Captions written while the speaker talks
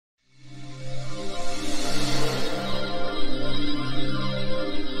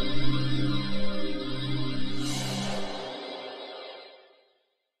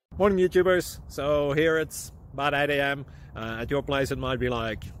Morning YouTubers. So here it's about 8 a.m. At your place it might be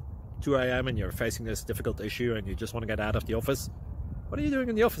like 2 a.m. and you're facing this difficult issue and you just want to get out of the office. What are you doing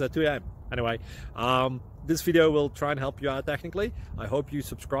in the office at 2 a.m.? Anyway, this video will try and help you out technically. I hope you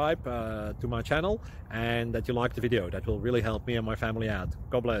subscribe to my channel and that you like the video. That will really help me and my family out.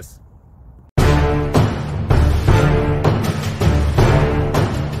 God bless.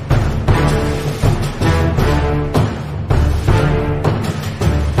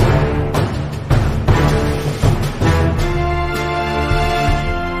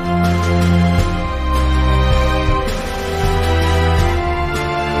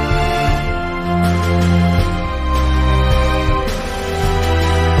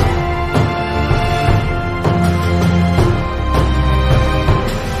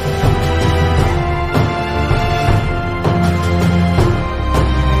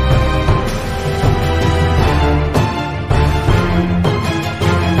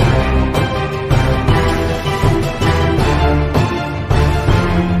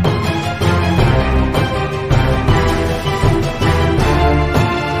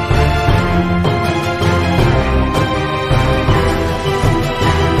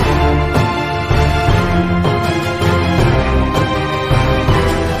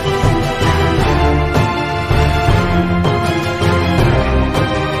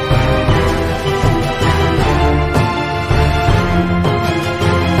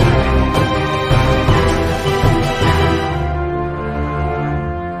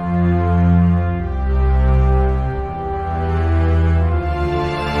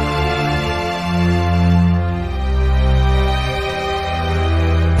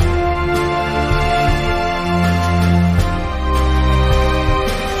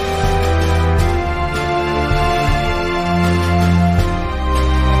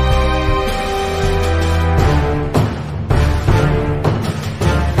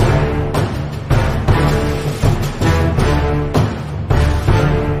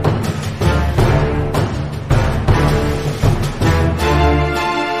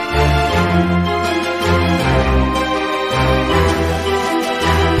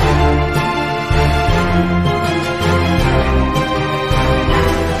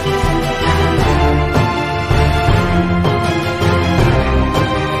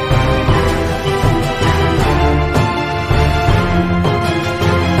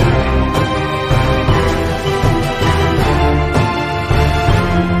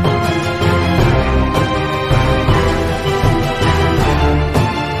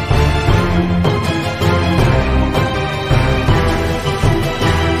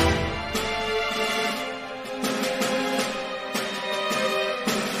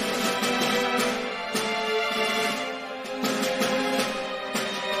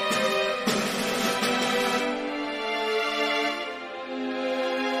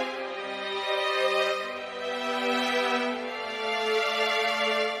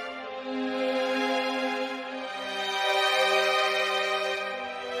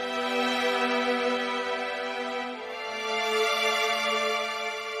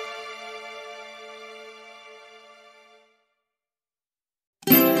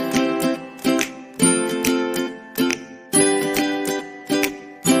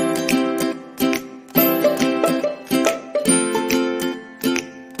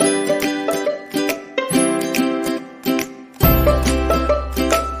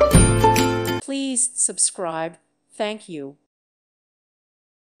 Please subscribe. Thank you.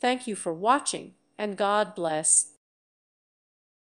 Thank you for watching, and God bless.